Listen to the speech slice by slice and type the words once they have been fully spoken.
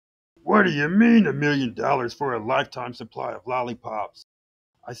What do you mean $1,000,000 for a lifetime supply of lollipops?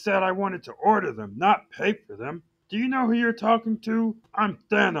 I said I wanted to order them, not pay for them. Do you know who you're talking to? I'm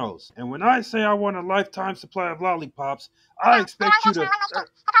Thanos. And when I say I want a lifetime supply of lollipops, I expect you to...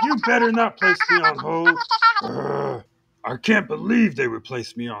 you better not place me on hold. I can't believe they would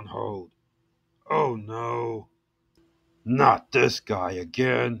place me on hold. Oh no. Not this guy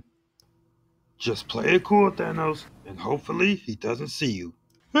again. Just play it cool, Thanos, and hopefully he doesn't see you.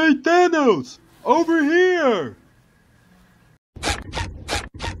 Hey, Thanos! Over here!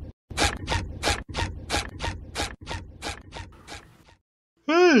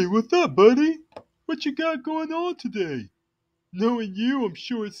 Hey, what's up, buddy? What you got going on today? Knowing you, I'm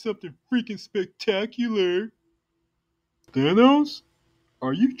sure it's something freaking spectacular. Thanos?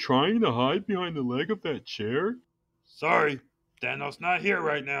 Are you trying to hide behind the leg of that chair? Sorry, Thanos not here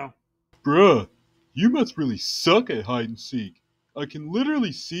right now. Bruh, you must really suck at hide and seek. I can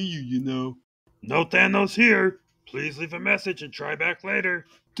literally see you, you know. No Thanos here. Please leave a message and try back later.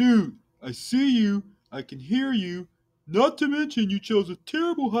 Dude, I see you. I can hear you. Not to mention you chose a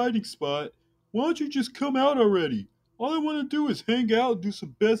terrible hiding spot. Why don't you just come out already? All I want to do is hang out and do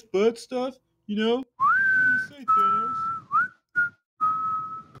some best bud stuff, you know? What do you say, Thanos?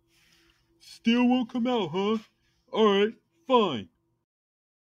 Still won't come out, huh? Alright, fine.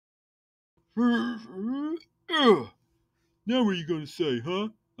 Now what are you going to say, huh?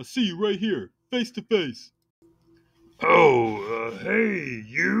 I see you right here, face to face. Oh, hey,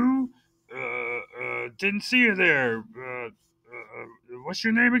 you? Didn't see you there. What's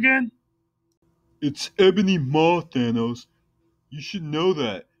your name again? It's Ebony Maw, Thanos. You should know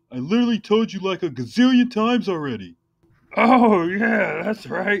that. I literally told you like a gazillion times already. Oh, yeah, that's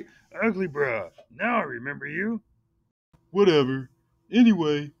right. Ugly bruh. Now I remember you. Whatever.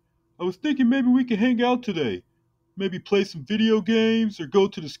 Anyway, I was thinking maybe we could hang out today. Maybe play some video games or go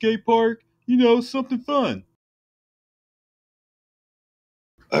to the skate park. You know, something fun.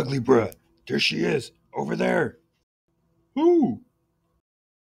 Ugly bruh, there she is, over there. Who?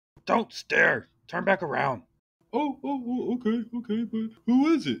 Don't stare. Turn back around. Okay, but who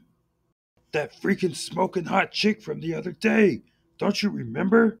is it? That freaking smoking hot chick from the other day. Don't you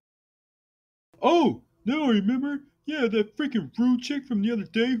remember? Oh, now I remember. Yeah, that freaking rude chick from the other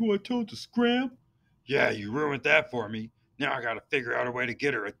day who I told to scram. Yeah, you ruined that for me. Now I gotta figure out a way to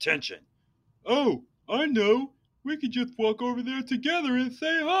get her attention. Oh, I know. We could just walk over there together and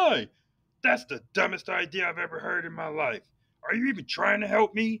say hi. That's the dumbest idea I've ever heard in my life. Are you even trying to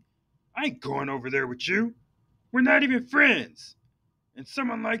help me? I ain't going over there with you. We're not even friends. And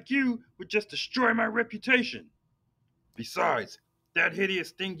someone like you would just destroy my reputation. Besides, that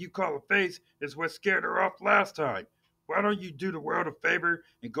hideous thing you call a face is what scared her off last time. Why don't you do the world a favor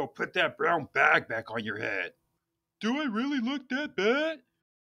and go put that brown bag back on your head? Do I really look that bad?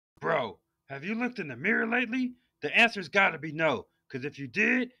 Bro, have you looked in the mirror lately? The answer's gotta be no, because if you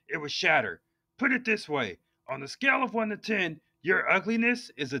did, it would shatter. Put it this way, on a scale of 1 to 10, your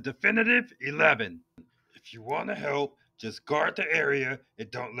ugliness is a definitive 11. If you want to help, just guard the area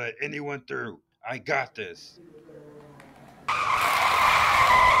and don't let anyone through. I got this.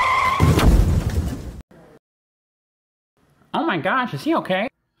 Oh my gosh, is he okay?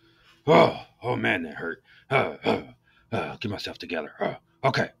 Oh man, that hurt. Get myself together.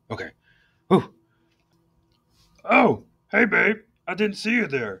 Okay. Ooh. Oh, hey babe. I didn't see you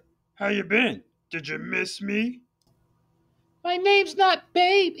there. How you been? Did you miss me? My name's not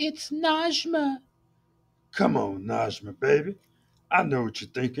Babe, it's Najma. Come on, Najma, baby. I know what you're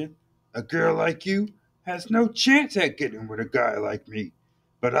thinking. A girl like you has no chance at getting with a guy like me.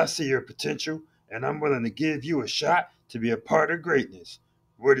 But I see your potential, and I'm willing to give you a shot to be a part of greatness.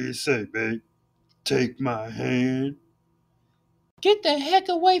 What do you say, babe? Take my hand. Get the heck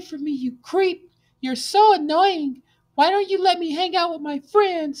away from me, you creep. You're so annoying. Why don't you let me hang out with my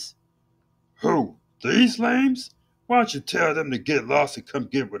friends? Who? These lames? Why don't you tell them to get lost and come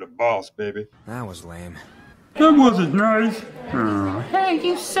get with a boss, baby? That was lame. That wasn't nice. Hey,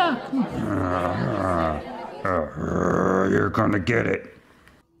 you suck. You're gonna get it.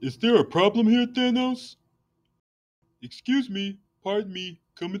 Is there a problem here, Thanos? Excuse me, pardon me,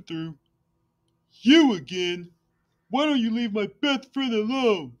 coming through. You again? Why don't you leave my best friend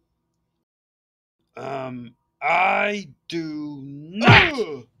alone? I do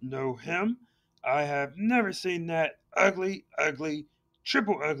not know him. I have never seen that ugly,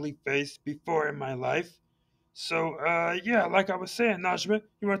 triple ugly face before in my life. So, yeah, like I was saying, Najma,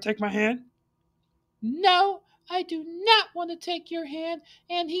 you want to take my hand? No, I do not want to take your hand,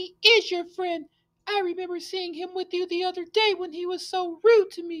 and he is your friend. I remember seeing him with you the other day when he was so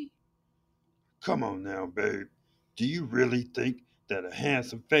rude to me. Come on now, babe. Do you really think that a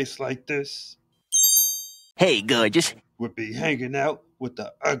handsome face like this Hey, gorgeous. would be hanging out with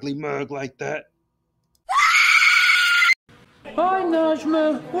the ugly mug like that? Bye,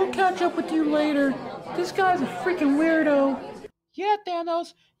 Najma. We'll catch up with you later. This guy's a freaking weirdo. Yeah,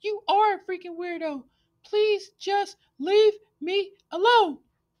 Thanos, you are a freaking weirdo. Please just leave me alone.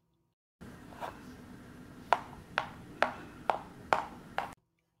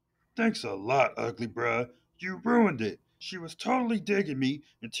 Thanks a lot, ugly bruh. You ruined it. She was totally digging me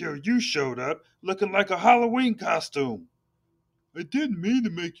until you showed up looking like a Halloween costume. I didn't mean to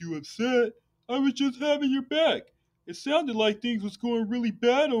make you upset. I was just having your back. It sounded like things was going really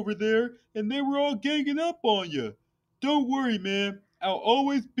bad over there and they were all ganging up on you. Don't worry, man. I'll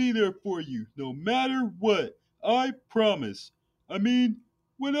always be there for you, no matter what. I promise. I mean,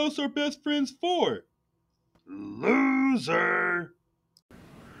 what else are best friends for? Loser!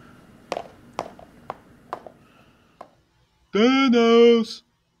 Thanos!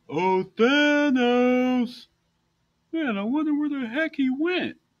 Oh, Thanos! Man, I wonder where the heck he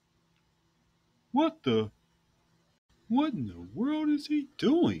went. What the? What in the world is he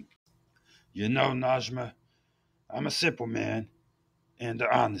doing? You know, Najma, I'm a simple man and an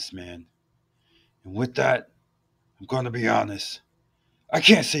honest man. And with that, I'm going to be honest. I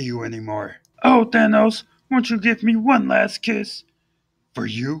can't see you anymore. Oh, Thanos, won't you give me one last kiss? For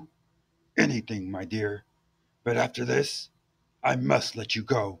you? Anything, my dear. But after this, I must let you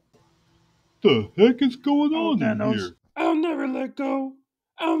go. The heck is going on in here? I'll never let go.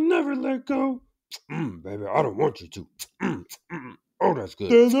 I'll never let go. Baby, I don't want you to. Oh, that's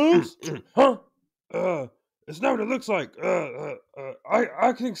good. Thanos? Huh? It's not what it looks like.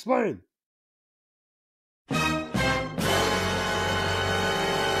 I can explain.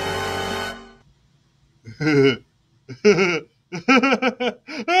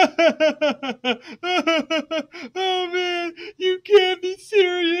 Oh man, you can't be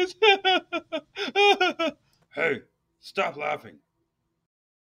serious. Hey, stop laughing.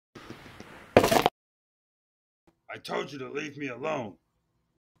 I told you to leave me alone.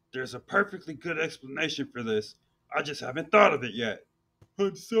 There's a perfectly good explanation for this. I just haven't thought of it yet.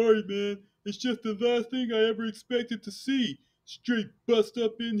 I'm sorry, man. It's just the last thing I ever expected to see. Straight bust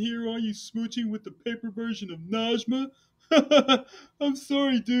up in here on you smooching with the paper version of Najma. I'm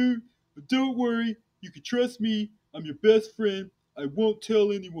sorry, dude. But don't worry. You can trust me. I'm your best friend. I won't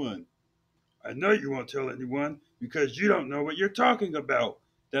tell anyone. I know you won't tell anyone because you don't know what you're talking about.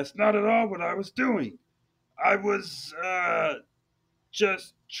 That's not at all what I was doing. I was,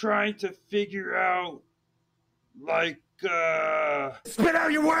 just trying to figure out, like, Spit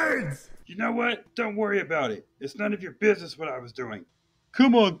out your words! You know what? Don't worry about it. It's none of your business what I was doing.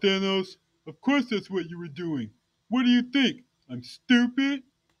 Come on, Thanos. Of course that's what you were doing. What do you think? I'm stupid?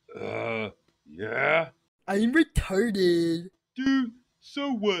 Yeah? I'm retarded. Dude,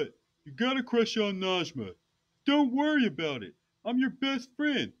 so what? You got a crush on Najma. Don't worry about it. I'm your best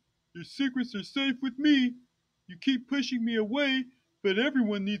friend. Your secrets are safe with me. You keep pushing me away, but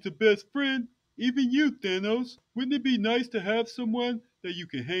everyone needs a best friend. Even you, Thanos. Wouldn't it be nice to have someone that you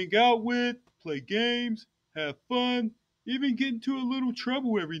can hang out with, play games, have fun, even get into a little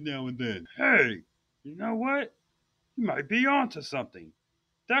trouble every now and then? Hey, you know what? You might be onto something.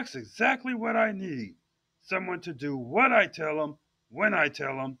 That's exactly what I need. Someone to do what I tell them, when I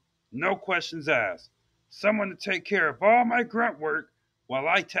tell them, no questions asked. Someone to take care of all my grunt work while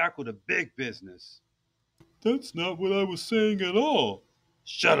I tackle the big business. That's not what I was saying at all.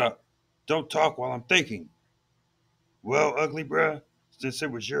 Shut up. Don't talk while I'm thinking. Well, ugly bruh, since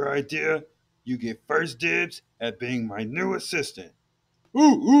it was your idea, you get first dibs at being my new assistant.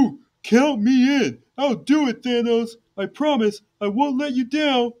 Ooh, count me in. I'll do it, Thanos. I promise I won't let you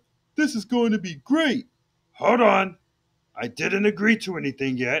down. This is going to be great. Hold on. I didn't agree to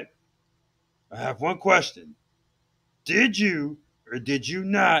anything yet. I have one question. Did you or did you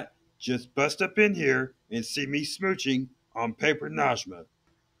not just bust up in here and see me smooching on paper Najma?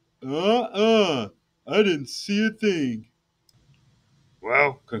 I didn't see a thing.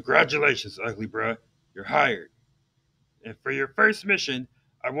 Well, congratulations, ugly bruh. You're hired. And for your first mission,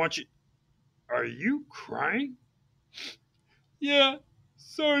 I want you. Are you crying? Yeah,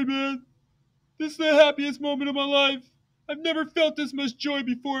 sorry, man. This is the happiest moment of my life. I've never felt this much joy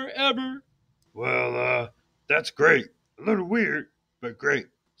before, ever. Well, that's great. A little weird, but great.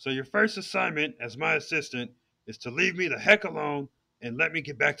 So, your first assignment as my assistant is to leave me the heck alone and let me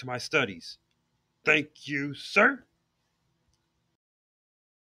get back to my studies. Thank you, sir.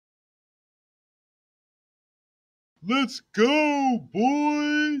 Let's go,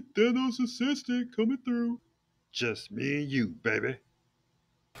 boy! Thanos' assistant coming through. Just me and you, baby.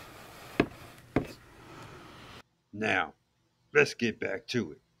 Now, let's get back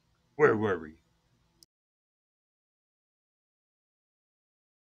to it. Where were we?